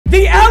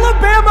The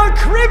Alabama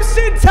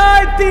Crimson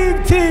Tide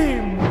theme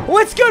team.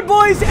 What's good,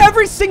 boys?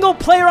 Every single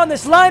player on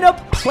this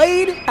lineup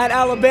played at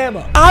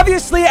Alabama.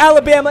 Obviously,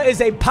 Alabama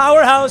is a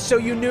powerhouse, so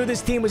you knew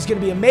this team was going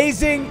to be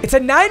amazing. It's a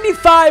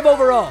 95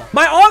 overall.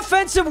 My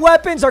offensive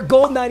weapons are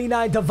gold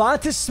 99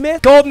 Devonta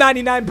Smith, gold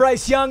 99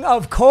 Bryce Young,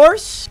 of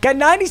course. Got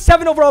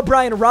 97 overall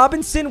Brian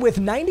Robinson with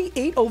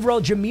 98 overall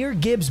Jahmyr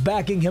Gibbs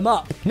backing him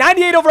up.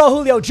 98 overall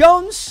Julio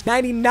Jones,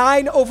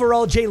 99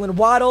 overall Jalen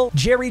Waddle,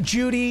 Jerry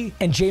Jeudy,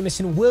 and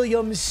Jamison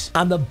Williams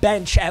on the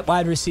bench at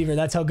wide receiver.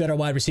 That's how good our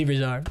wide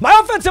receivers are.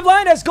 My offensive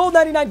line has gold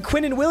 99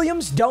 Quinnen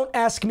Williams. Don't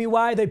ask me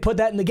why they put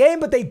that in the game,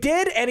 but they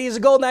did, and he's a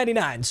gold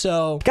 99.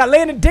 So got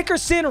Landon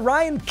Dickerson,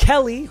 Ryan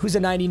Kelly, who's a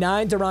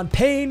 99, Deron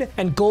Payne,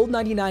 and gold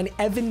 99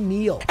 Evan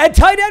Neal. At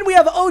tight end, we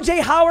have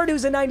OJ Howard,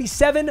 who's a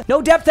 97.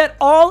 No depth at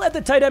all at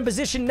the tight end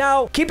position.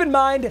 Now, keep in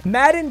mind,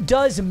 Madden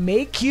does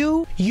make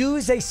you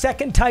use a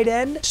second tight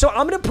end, so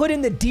I'm going to put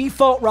in the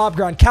default Rob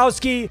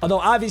Gronkowski, although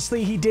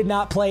obviously he did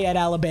not play at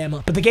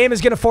Alabama. But the game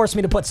is going to force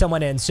me to put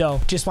someone in,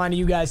 so just wanted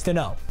you guys to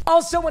know.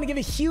 Also, want to give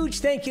a huge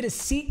thank you to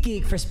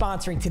SeatGeek for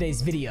sponsoring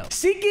today's video.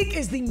 SeatGeek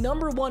is the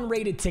 #1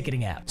 rated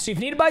ticketing app. So if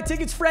you need to buy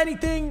tickets for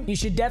anything, you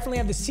should definitely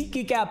have the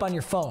SeatGeek app on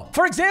your phone.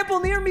 For example,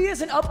 near me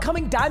is an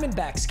upcoming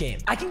Diamondbacks game.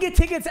 I can get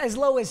tickets as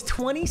low as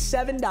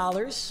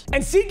 $27,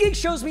 and SeatGeek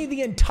shows me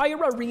the entire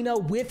arena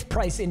with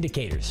price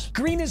indicators.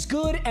 Green is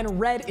good and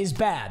red is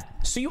bad,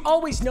 so you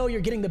always know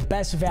you're getting the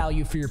best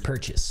value for your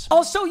purchase.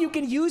 Also, you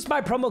can use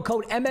my promo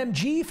code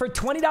MMG for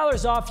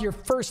 $20 off your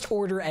first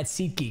order at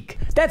SeatGeek.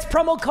 That's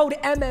promo code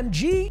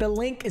MMG. The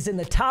link is in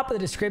the top of the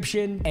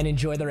description, and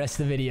enjoy the rest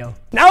of the video.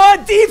 Now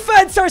on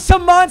defense are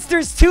some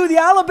monsters too. The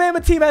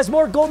Alabama team has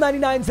more gold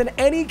 99s than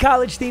any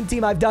college theme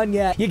team I've done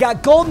yet. You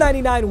got gold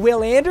 99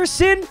 Will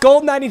Anderson,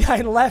 gold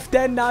 99 left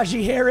end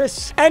Najee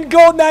Harris, and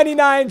gold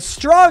 99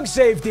 strong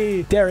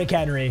safety Derrick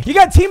Henry. You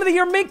got team of the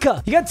year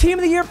Minka. You got team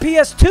of the year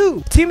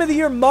PS2. Team of the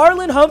year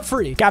Marlon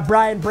Humphrey. Got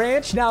Brian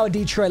Branch, now a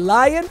Detroit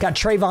Lion. Got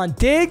Trayvon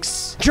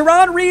Diggs,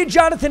 Jerron Reed,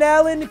 Jonathan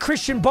Allen,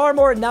 Christian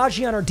Barmore, and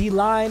Najee on our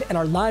D-line. And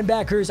our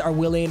linebackers are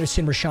Will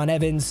Anderson, Rashaan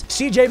Evans,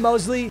 CJ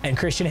Mosley, and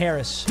Christian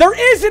Harris.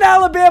 There is an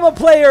Alabama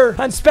player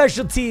on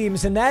special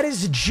teams, and that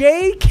is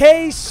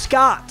J.K.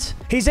 Scott.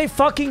 He's a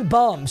fucking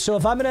bum, so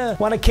if I'm going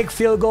to want to kick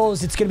field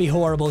goals, it's going to be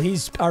horrible.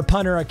 He's our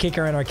punter, our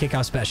kicker, and our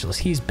kickoff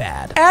specialist. He's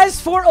bad. As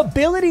for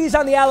abilities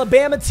on the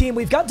Alabama team,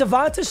 we've got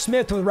Devonta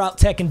Smith with route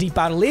tech and deep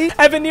out elite,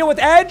 Evan Neal with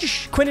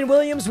edge, Quinnen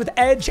Williams with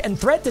edge and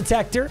threat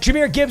detector,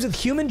 Jahmyr Gibbs with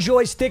human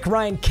joystick,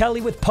 Ryan Kelly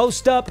with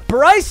post up,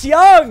 Bryce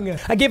Young,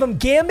 I gave him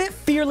gambit,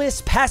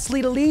 fearless, pass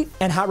lead elite,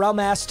 and hot route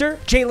master,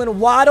 Jalen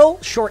Waddle,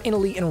 short in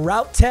elite and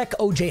route tech,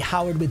 OJ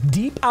Howard with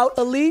deep out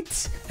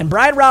elite, and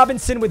Brian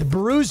Robinson with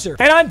bruiser.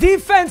 And on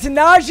defense,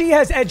 Najee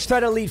has edge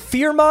threat elite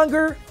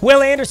Fearmonger.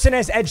 Will Anderson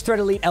has edge threat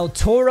elite El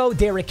Toro.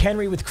 Derrick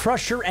Henry with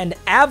Crusher and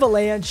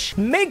Avalanche.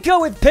 Minka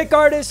with Pick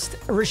Artist.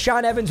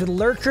 Rashaan Evans with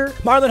Lurker.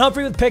 Marlon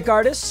Humphrey with Pick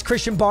Artist.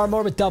 Christian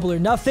Barmore with Double or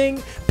Nothing.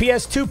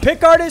 PS2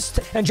 Pick Artist.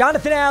 And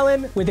Jonathan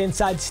Allen with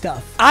Inside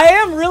Stuff. I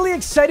am really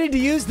excited to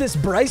use this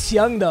Bryce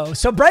Young, though.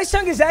 So Bryce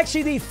Young is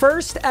actually the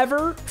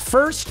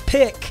first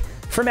pick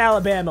from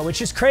Alabama,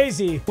 which is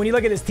crazy. When you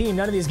look at this team,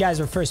 none of these guys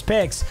are first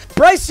picks.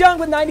 Bryce Young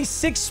with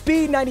 96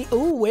 speed, 90...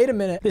 Ooh, wait a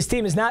minute. This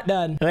team is not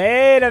done.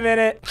 Wait a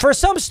minute. For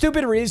some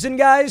stupid reason,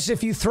 guys,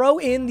 if you throw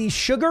in the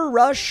Sugar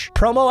Rush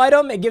promo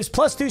item, it gives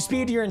 +2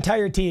 speed to your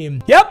entire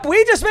team. Yep,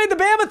 we just made the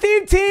Bama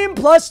theme team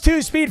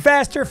 +2 speed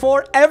faster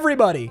for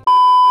everybody.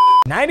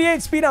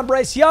 98 speed on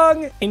Bryce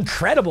Young.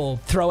 Incredible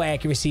throw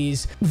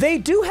accuracies. They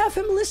do have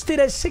him listed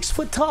as 6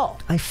 foot tall.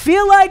 I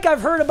feel like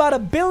I've heard about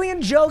 1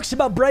 billion jokes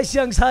about Bryce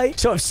Young's height.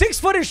 So if 6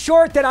 foot is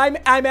short, then I'm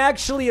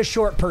actually a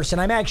short person.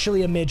 I'm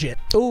actually a midget.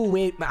 Oh,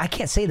 wait. I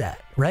can't say that,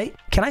 right?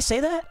 Can I say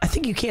that? I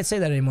think you can't say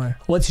that anymore.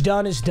 What's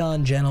done is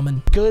done,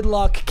 gentlemen. Good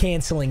luck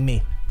canceling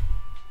me.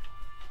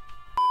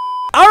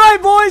 All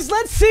right, boys,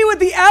 let's see what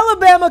the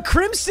Alabama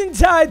Crimson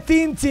Tide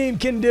theme team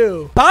can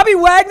do. Bobby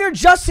Wagner,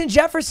 Justin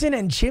Jefferson,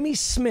 and Jimmy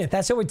Smith.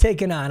 That's what we're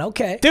taking on.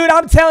 Okay. Dude,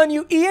 I'm telling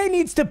you, EA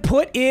needs to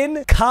put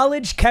in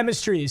college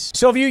chemistries.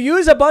 So if you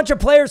use a bunch of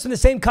players from the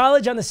same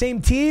college on the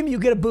same team, you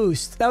get a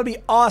boost. That would be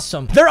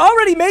awesome. They're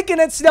already making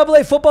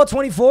NCAA Football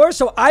 24,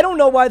 so I don't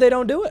know why they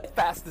don't do it.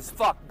 Fast as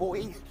fuck,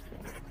 boy.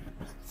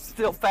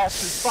 Still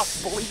fast as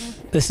fuck, boy.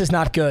 This is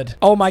not good.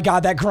 Oh my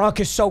God, that Gronk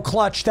is so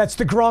clutch. That's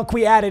the Gronk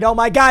we added. Oh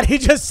my God, he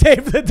just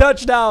saved the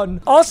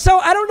touchdown. Also,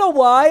 I don't know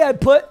why I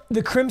put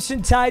the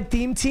Crimson Tide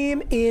theme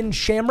team in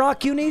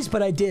Shamrock unis,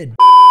 but I did.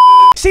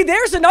 See,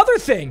 there's another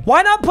thing.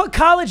 Why not put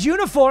college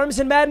uniforms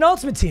in Madden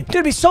Ultimate Team?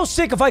 It'd be so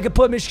sick if I could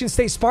put Michigan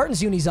State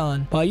Spartans unis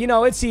on. Well, you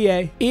know, it's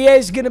EA.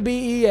 EA's gonna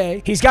be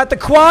EA. He's got the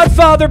quad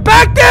father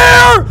back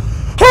there!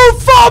 Who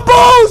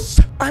fumbles?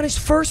 On his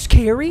first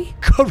carry,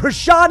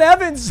 Rashaan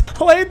Evans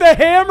laid the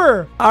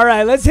hammer. All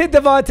right, let's hit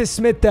Devonta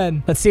Smith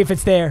then. Let's see if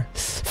it's there.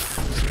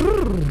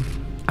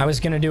 I was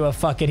going to do a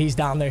fuck it, he's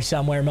down there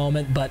somewhere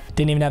moment, but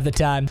didn't even have the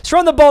time. Let's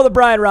run the ball to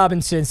Brian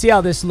Robinson. See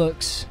how this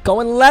looks.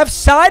 Going left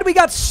side. We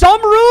got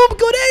some room.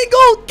 Good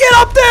angle. Get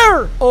up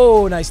there.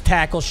 Oh, nice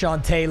tackle,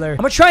 Sean Taylor. I'm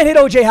going to try and hit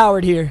O.J.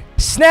 Howard here.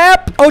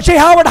 Snap. O.J.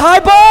 Howard,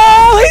 high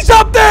ball. He's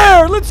up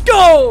there. Let's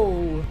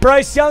go.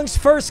 Bryce Young's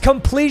first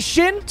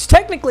completion. It's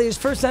technically his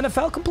first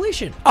NFL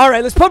completion. All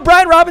right, let's put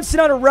Brian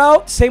Robinson on a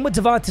route. Same with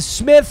Devonta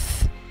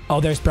Smith.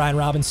 Oh, there's Brian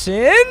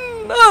Robinson.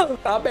 Oh,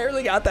 I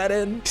barely got that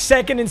in.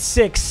 2nd and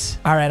 6.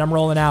 All right, I'm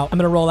rolling out. I'm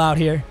going to roll out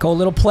here. Go a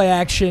little play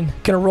action.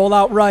 Going to roll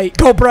out right.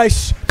 Go,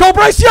 Bryce. Go,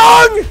 Bryce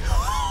Young.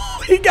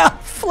 He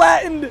got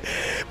flattened.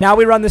 Now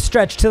we run the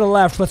stretch to the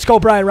left. Let's go,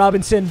 Brian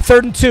Robinson.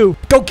 3rd and 2.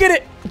 Go get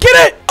it.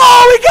 Get it.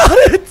 Oh, we got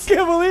it.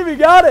 Can't believe he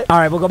got it. All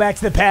right, we'll go back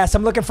to the pass.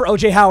 I'm looking for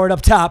O.J. Howard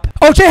up top.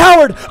 O.J.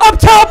 Howard up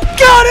top.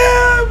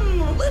 Got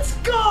him. Let's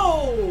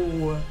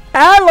go.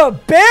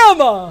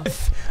 Alabama.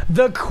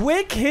 The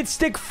quick hit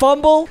stick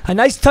fumble. A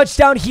nice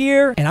touchdown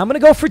here. And I'm going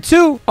to go for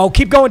 2. Oh,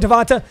 keep going,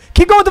 Devonta.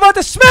 Keep going,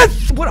 Devonta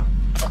Smith. What a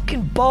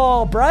fucking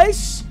ball,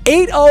 Bryce.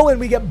 8-0, and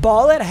we get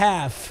ball at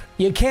half.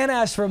 You can't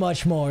ask for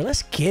much more.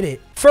 Let's get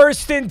it.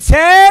 1st and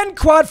 10.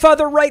 Quad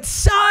father right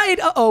side.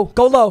 Uh-oh.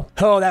 Go low.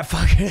 Oh, that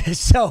fucker is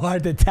so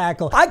hard to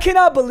tackle. I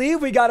cannot believe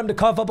we got him to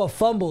cough up a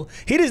fumble.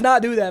 He does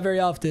not do that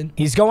very often.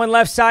 He's going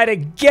left side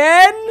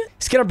again.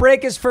 He's going to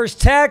break his first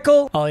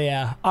tackle. Oh,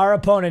 yeah. Our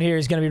opponent here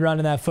is going to be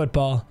running that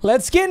football.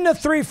 Let's get into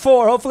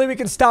 3-4. Hopefully, we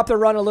can stop the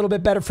run a little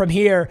bit better from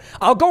here.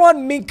 I'll go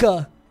on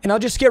Minka. And I'll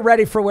just get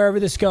ready for wherever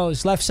this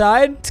goes. Left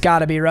side. It's got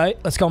to be, right?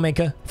 Let's go,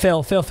 Minka.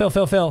 Phil.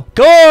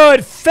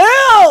 Good,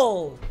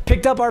 Phil!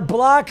 Picked up our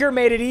blocker,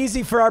 made it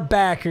easy for our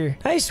backer.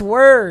 Nice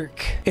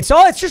work. It's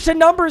just a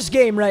numbers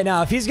game right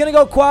now. If he's going to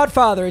go quad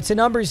father, it's a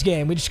numbers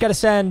game. We just got to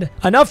send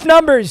enough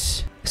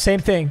numbers. Same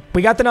thing.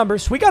 We got the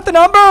numbers.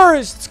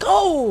 Let's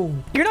go.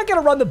 You're not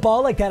going to run the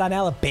ball like that on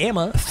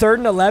Alabama. 3rd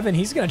and 11.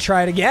 He's going to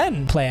try it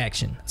again. Play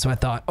action. That's what I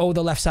thought. Oh,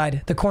 the left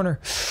side. The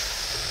corner.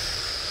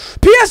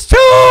 PS2!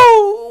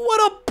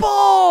 What a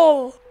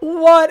ball!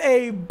 What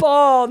a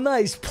ball.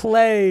 Nice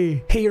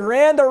play. He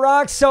ran the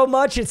rock so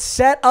much it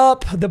set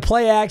up the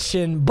play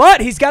action.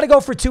 But he's got to go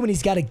for 2 and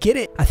he's got to get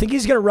it. I think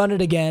he's going to run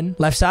it again.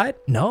 Left side?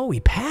 No,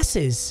 he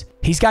passes.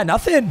 He's got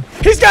nothing.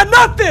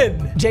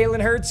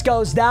 Jalen Hurts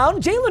goes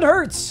down. Jalen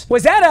Hurts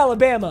was at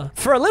Alabama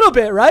for a little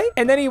bit, right?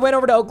 And then he went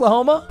over to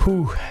Oklahoma.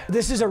 Whew.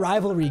 This is a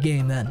rivalry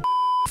game then.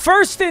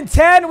 1st and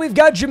 10, we've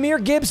got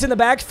Jahmyr Gibbs in the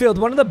backfield.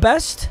 One of the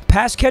best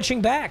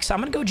pass-catching backs.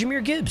 I'm going to go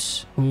Jahmyr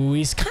Gibbs. Ooh,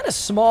 he's kind of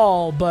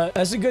small, but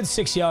that's a good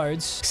 6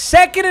 yards.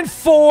 2nd and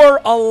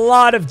 4, a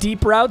lot of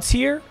deep routes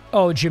here.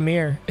 Oh,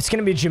 Jahmyr. It's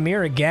going to be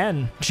Jahmyr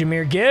again.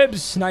 Jahmyr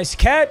Gibbs. Nice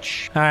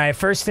catch. All right,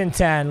 1st and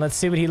 10. Let's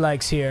see what he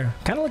likes here.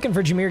 Kind of looking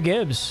for Jahmyr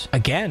Gibbs.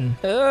 Again.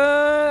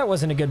 That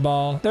wasn't a good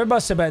ball. There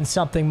must have been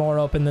something more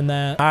open than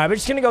that. All right, we're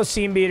just going to go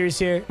seam beaters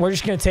here. We're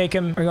just going to take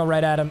him. We're going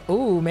right at him.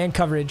 Ooh, man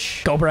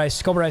coverage. Go,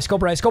 Bryce.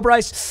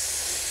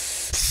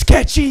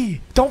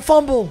 Sketchy. Don't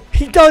fumble.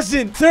 He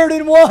doesn't. 3rd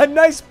and 1.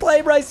 Nice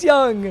play, Bryce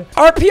Young.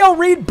 RPO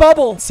read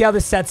bubble. See how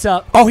this sets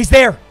up. Oh, he's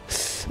there.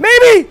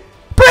 Maybe.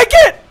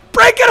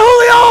 Break it,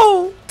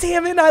 Julio.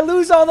 Damn it, I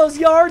lose all those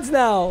yards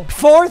now.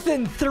 4th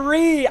and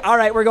 3. All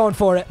right, we're going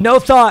for it. No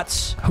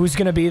thoughts. Who's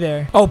going to be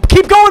there? Oh,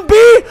 keep going,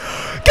 B.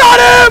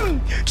 Got him.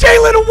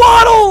 Jalen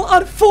Waddle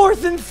on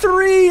 4th and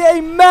 3.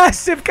 A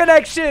massive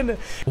connection.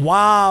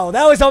 Wow,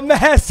 that was a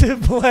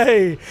massive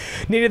play.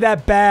 Needed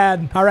that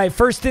bad. All right,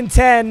 1st and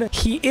 10.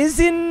 He is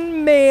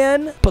in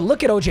man, but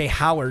look at O.J.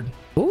 Howard.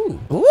 Ooh.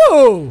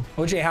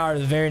 O.J. Howard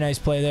is a very nice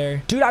play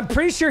there. Dude, I'm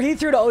pretty sure he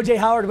threw to O.J.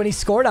 Howard when he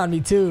scored on me,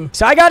 too.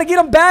 So I got to get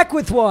him back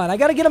with one. I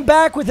got to get him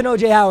back with an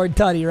O.J. Howard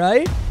tutty,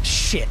 right?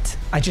 Shit.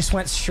 I just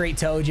went straight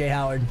to O.J.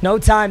 Howard. No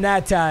time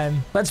that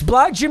time. Let's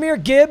block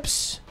Jahmyr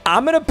Gibbs.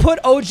 I'm going to put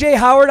O.J.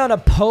 Howard on a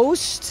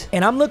post,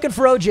 and I'm looking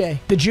for O.J.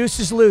 The juice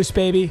is loose,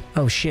 baby.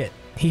 Oh, shit.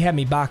 He had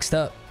me boxed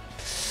up.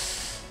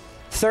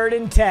 3rd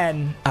and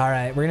 10. All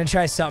right, we're going to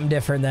try something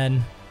different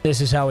then. This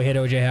is how we hit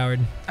O.J. Howard.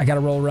 I got to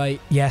roll right.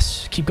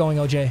 Yes. Keep going,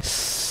 O.J.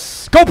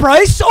 Go,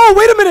 Bryce. Oh,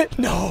 wait a minute.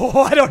 No,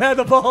 I don't have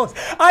the balls.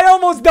 I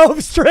almost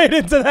dove straight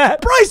into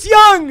that. Bryce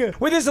Young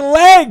with his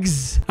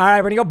legs. All right,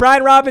 we're going to go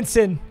Brian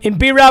Robinson. In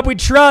B-Rob, we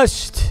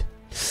trust.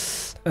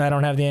 I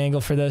don't have the angle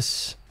for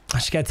this. I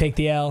just got to take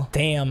the L.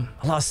 Damn.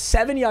 I lost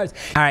 7 yards.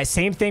 All right,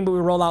 same thing, but we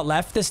roll out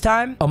left this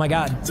time. Oh, my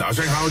God.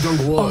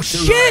 Oh,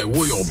 shit.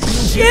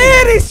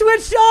 Shit, he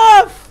switched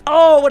off.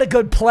 Oh, what a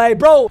good play.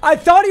 Bro, I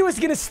thought he was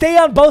going to stay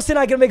on Bosa and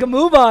I could make a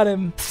move on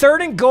him.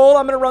 3rd and goal.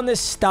 I'm going to run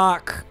this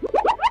stock.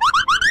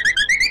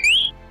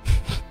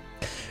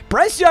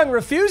 Bryce Young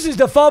refuses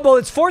to fumble.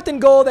 It's 4th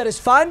and goal. That is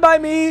fine by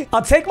me.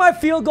 I'll take my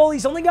field goal.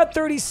 He's only got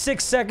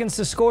 36 seconds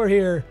to score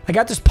here. I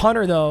got this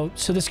punter, though,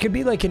 so this could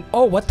be like an...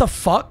 Oh, what the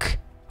fuck?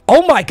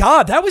 Oh, my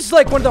God. That was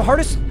like one of the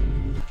hardest...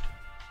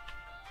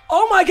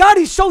 Oh, my God.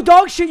 He's so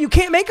dog shit. You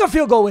can't make a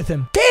field goal with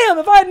him. Damn,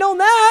 if I had known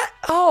that.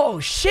 Oh,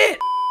 shit.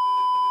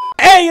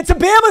 Hey, it's a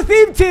Bama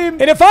theme team.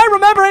 And if I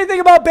remember anything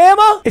about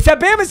Bama, it's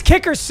that Bama's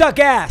kickers suck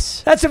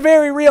ass. That's a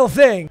very real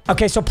thing.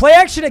 Okay, so play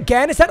action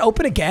again. Is that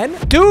open again?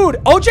 Dude,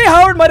 OJ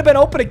Howard might have been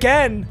open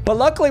again. But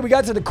luckily, we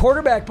got to the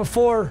quarterback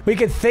before we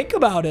could think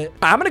about it.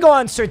 I'm going to go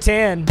on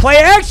Surtain. Play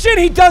action.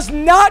 He does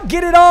not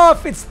get it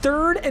off. It's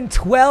 3rd and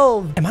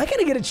 12. Am I going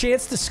to get a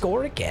chance to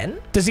score again?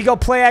 Does he go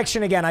play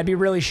action again? I'd be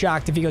really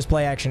shocked if he goes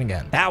play action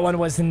again. That one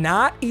was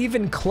not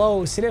even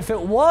close. And if it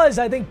was,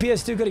 I think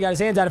PS2 could have got his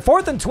hands on it.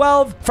 4th and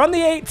 12 from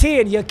the 18.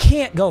 You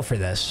can't go for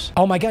this.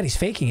 Oh my God, he's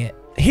faking it.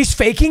 He's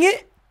faking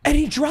it? And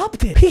he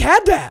dropped it. He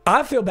had that.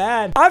 I feel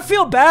bad. I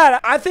feel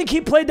bad. I think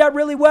he played that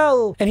really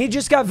well. And he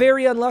just got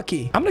very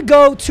unlucky. I'm going to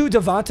go to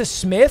Devonta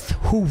Smith,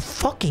 who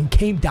fucking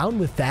came down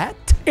with that.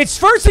 It's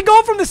 1st and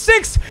goal from the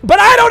 6, but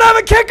I don't have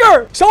a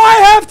kicker. So I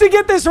have to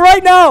get this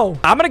right now.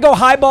 I'm going to go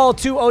high ball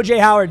to OJ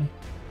Howard.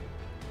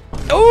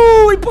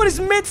 Oh, he put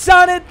his mitts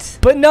on it,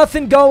 but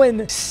nothing going.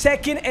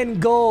 2nd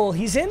and goal.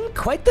 He's in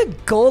quite the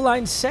goal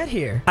line set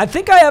here. I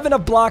think I have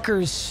enough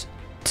blockers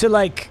to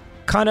like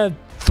kind of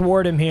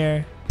thwart him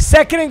here.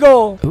 2nd and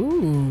goal.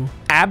 Ooh,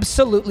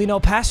 absolutely no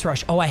pass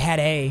rush. Oh, I had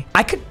A.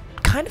 I could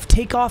kind of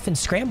take off and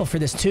scramble for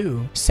this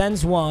too.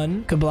 Sends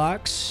one. Good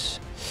blocks.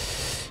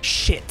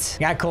 Shit.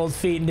 Got cold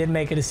feet and didn't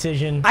make a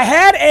decision. I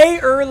had A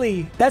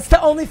early. That's the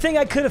only thing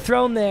I could have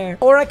thrown there.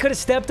 Or I could have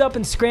stepped up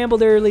and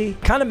scrambled early.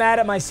 Kind of mad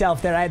at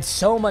myself that I had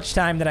so much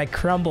time that I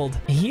crumbled.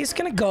 He's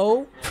going to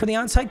go for the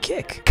onside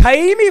kick.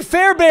 Kaimi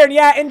Fairbairn.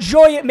 Yeah,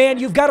 enjoy it, man.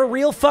 You've got a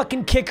real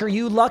fucking kicker,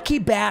 you lucky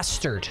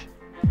bastard.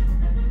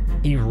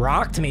 He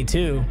rocked me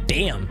too.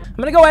 Damn. I'm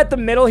going to go at the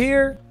middle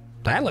here.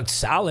 That looked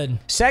solid.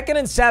 2nd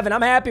and 7.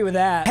 I'm happy with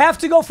that. Have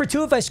to go for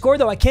 2 if I score,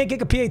 though. I can't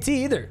kick a PAT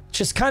either. It's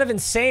just kind of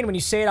insane when you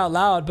say it out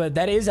loud, but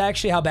that is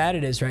actually how bad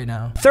it is right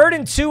now. 3rd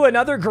and 2,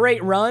 another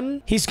great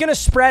run. He's going to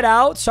spread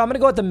out, so I'm going to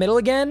go at the middle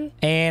again,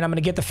 and I'm going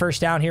to get the first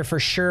down here for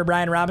sure.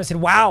 Brian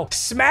Robinson. Wow.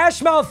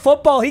 Smash mouth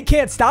football. He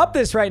can't stop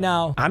this right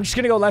now. I'm just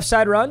going to go left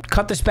side run.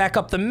 Cut this back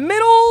up the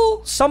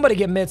middle. Somebody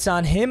get mitts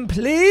on him,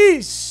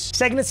 please.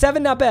 2nd and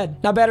 7. Not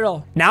bad. Not bad at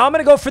all. Now I'm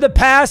going to go for the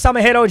pass. I'm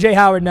going to hit OJ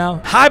Howard now.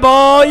 High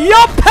ball.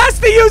 Yup. Pass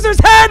the user's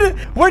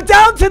head. We're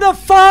down to the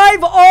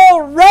 5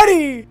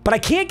 already. But I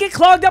can't get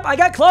clogged up. I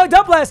got clogged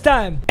up last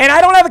time. And I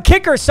don't have a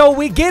kicker, so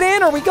we get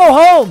in or we go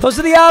home. Those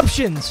are the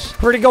options.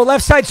 We're going to go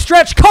left side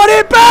stretch. Cut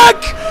it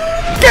back.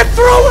 Get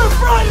through it,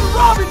 Brian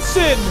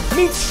Robinson.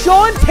 Meets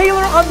Sean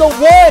Taylor on the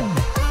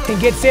 1. And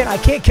gets in. I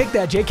can't kick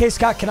that. J.K.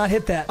 Scott cannot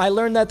hit that. I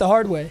learned that the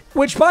hard way.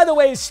 Which, by the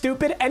way, is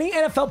stupid. Any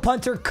NFL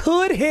punter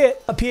could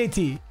hit a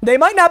PAT. They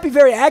might not be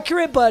very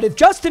accurate, but if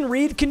Justin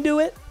Reed can do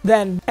it,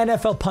 then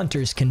NFL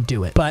punters can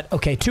do it. But,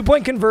 okay,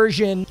 2-point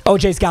conversion.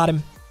 OJ's got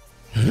him.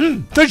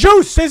 The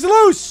juice is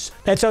loose.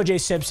 That's OJ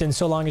Simpson,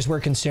 so long as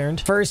we're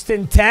concerned. 1st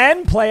and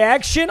 10. Play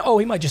action. Oh,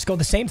 he might just go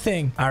the same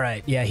thing. All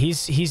right. Yeah,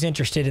 he's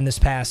interested in this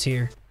pass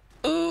here.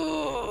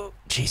 Ooh,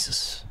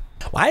 Jesus.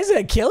 Why is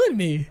that killing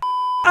me?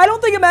 I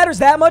don't think it matters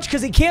that much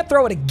because he can't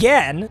throw it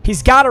again.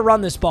 He's got to run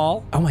this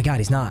ball. Oh my God,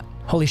 he's not.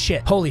 Holy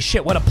shit. Holy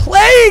shit. What a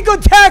play.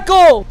 Good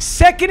tackle.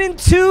 2nd and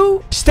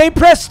 2. Stay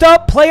pressed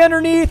up. Play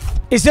underneath.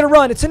 Is it a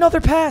run? It's another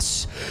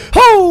pass.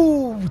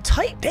 Oh,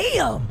 tight.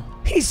 Damn.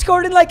 He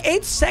scored in like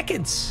 8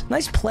 seconds.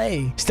 Nice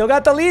play. Still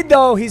got the lead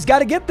though. He's got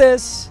to get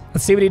this.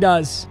 Let's see what he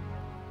does.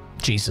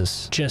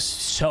 Jesus.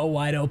 Just so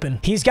wide open.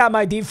 He's got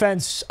my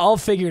defense all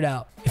figured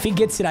out. If he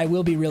gets it, I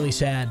will be really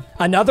sad.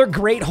 Another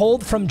great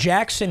hold from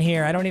Jackson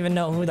here. I don't even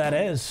know who that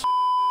is.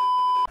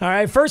 All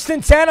right, 1st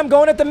and 10. I'm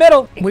going at the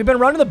middle. We've been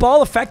running the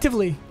ball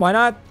effectively. Why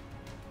not?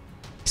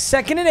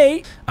 2nd and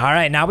 8. All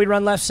right, now we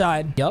run left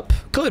side. Yup.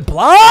 Good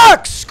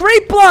blocks.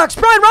 Great blocks.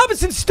 Brian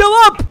Robinson's still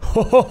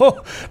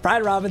up.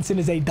 Brian Robinson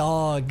is a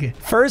dog.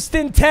 1st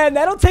and 10.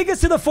 That'll take us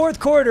to the 4th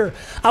quarter.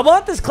 I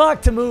want this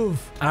clock to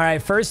move. All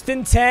right, 1st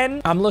and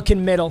 10. I'm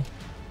looking middle.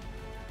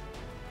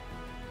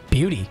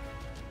 Beauty.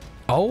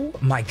 Oh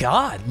my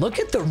God, look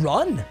at the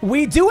run.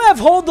 We do have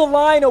hold the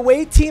line.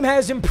 Away team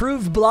has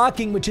improved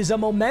blocking, which is a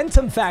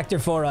momentum factor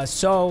for us.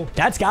 So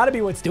that's got to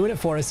be what's doing it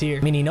for us here.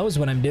 I mean, he knows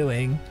what I'm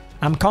doing.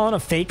 I'm calling a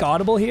fake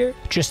audible here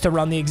just to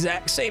run the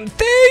exact same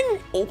thing.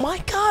 Oh my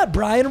God,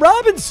 Brian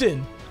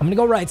Robinson. I'm going to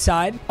go right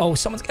side. Oh,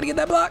 someone's got to get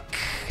that block.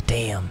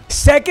 Damn.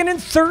 2nd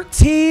and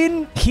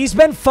 13. He's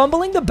been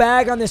fumbling the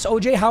bag on this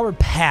OJ Howard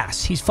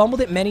pass. He's fumbled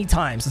it many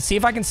times. Let's see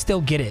if I can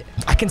still get it.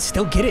 I can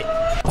still get it.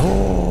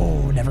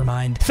 Oh, never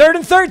mind. 3rd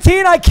and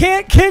 13. I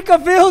can't kick a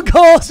field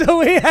goal, so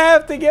we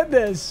have to get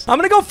this. I'm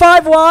going to go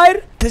 5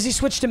 wide. Does he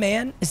switch to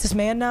man? Is this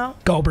man now?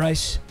 Go,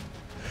 Bryce.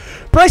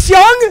 Bryce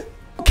Young.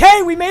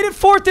 Okay, we made it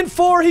 4th and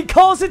 4. He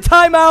calls a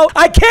timeout.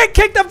 I can't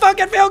kick the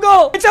fucking field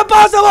goal. It's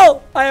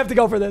impossible. I have to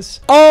go for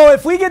this. Oh,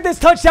 if we get this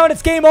touchdown,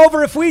 it's game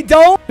over. If we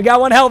don't, we got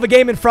one hell of a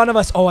game in front of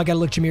us. Oh, I got to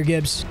look Jahmyr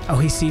Gibbs. Oh,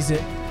 he sees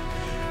it.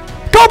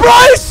 Go,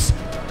 Bryce!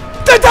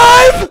 The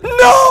dive!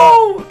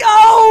 No!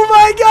 Oh,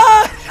 my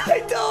God.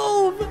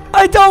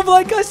 I dove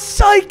like a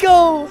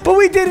psycho. But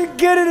we didn't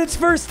get it. It's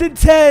 1st and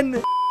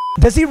 10.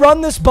 Does he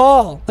run this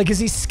ball? Like, is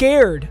he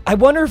scared? I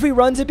wonder if he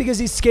runs it because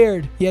he's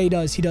scared. Yeah, he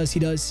does. He does.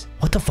 He does.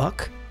 What the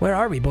fuck? Where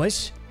are we,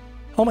 boys?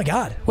 Oh my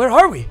God. Where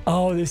are we?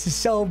 Oh, this is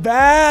so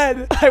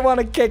bad. I want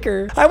a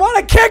kicker. I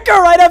want a kicker.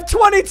 I'd have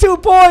 22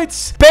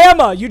 points.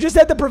 Bama, you just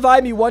had to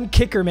provide me one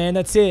kicker, man.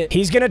 That's it.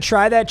 He's going to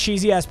try that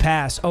cheesy ass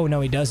pass. Oh, no,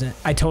 he doesn't.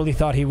 I totally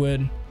thought he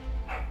would.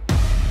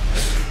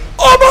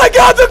 Oh my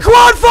God, the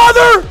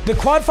Quadfather! The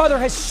Quadfather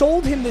has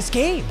sold him this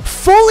game.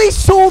 Fully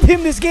sold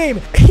him this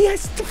game. He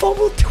has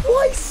fumbled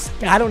twice.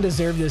 I don't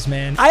deserve this,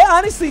 man. I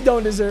honestly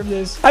don't deserve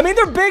this. I mean,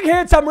 they're big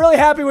hits. I'm really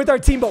happy with our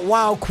team, but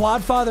wow,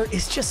 Quadfather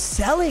is just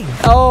selling.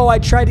 Oh, I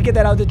tried to get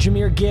that out to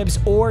Jahmyr Gibbs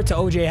or to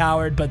OJ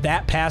Howard, but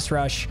that pass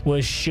rush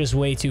was just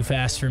way too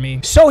fast for me.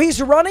 So he's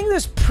running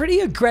this pretty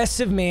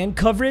aggressive man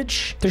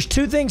coverage. There's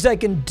two things I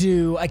can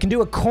do. I can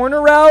do a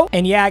corner route,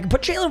 and yeah, I can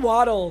put Jalen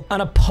Waddle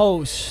on a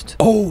post.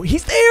 Oh,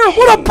 he's there.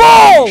 What a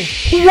ball!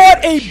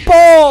 What a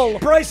ball!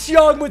 Bryce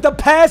Young with the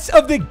pass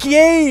of the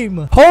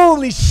game.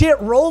 Holy shit,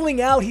 rolling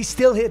out. He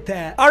still hit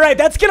that. All right,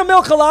 that's going to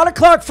milk a lot of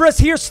clock for us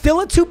here. Still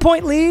a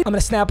 2-point lead. I'm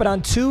going to snap it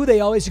on 2. They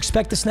always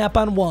expect to snap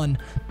on 1.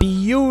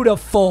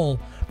 Beautiful.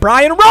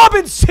 Brian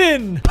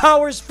Robinson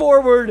powers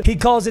forward. He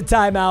calls a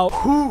timeout.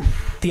 Whew.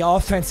 The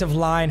offensive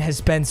line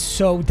has been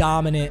so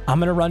dominant. I'm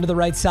going to run to the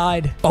right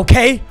side.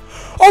 Okay.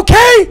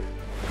 Okay.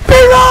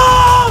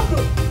 B-Rob!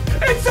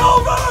 It's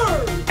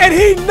over! And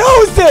he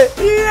knows it!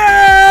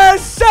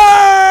 Yes,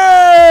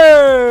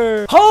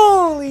 sir!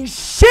 Holy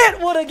shit,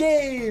 what a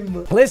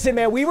game! Listen,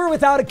 man, we were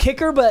without a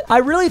kicker, but I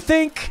really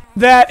think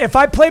that if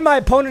I play my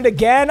opponent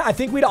again, I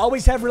think we'd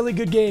always have really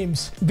good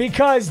games.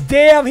 Because,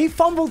 damn, he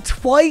fumbled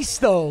twice,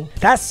 though.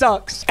 That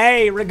sucks.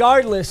 Hey,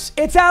 regardless,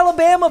 it's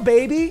Alabama,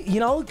 baby. You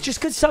know, just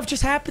good stuff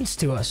just happens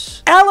to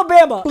us.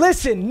 Alabama,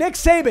 listen, Nick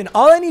Saban,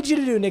 all I need you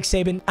to do, Nick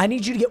Saban, I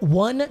need you to get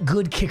one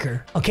good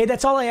kicker. Okay,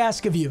 that's all I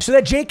ask of you. So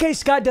that J.K.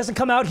 Scott doesn't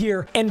come out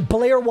here and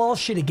Blair Wall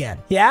shit again.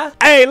 Yeah?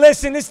 Hey,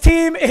 listen, this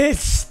team is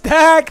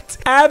stacked.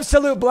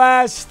 Absolute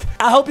blast.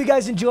 I hope you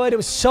guys enjoyed. It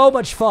was so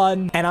much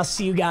fun. And I'll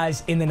see you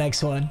guys in the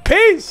next one.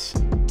 Peace.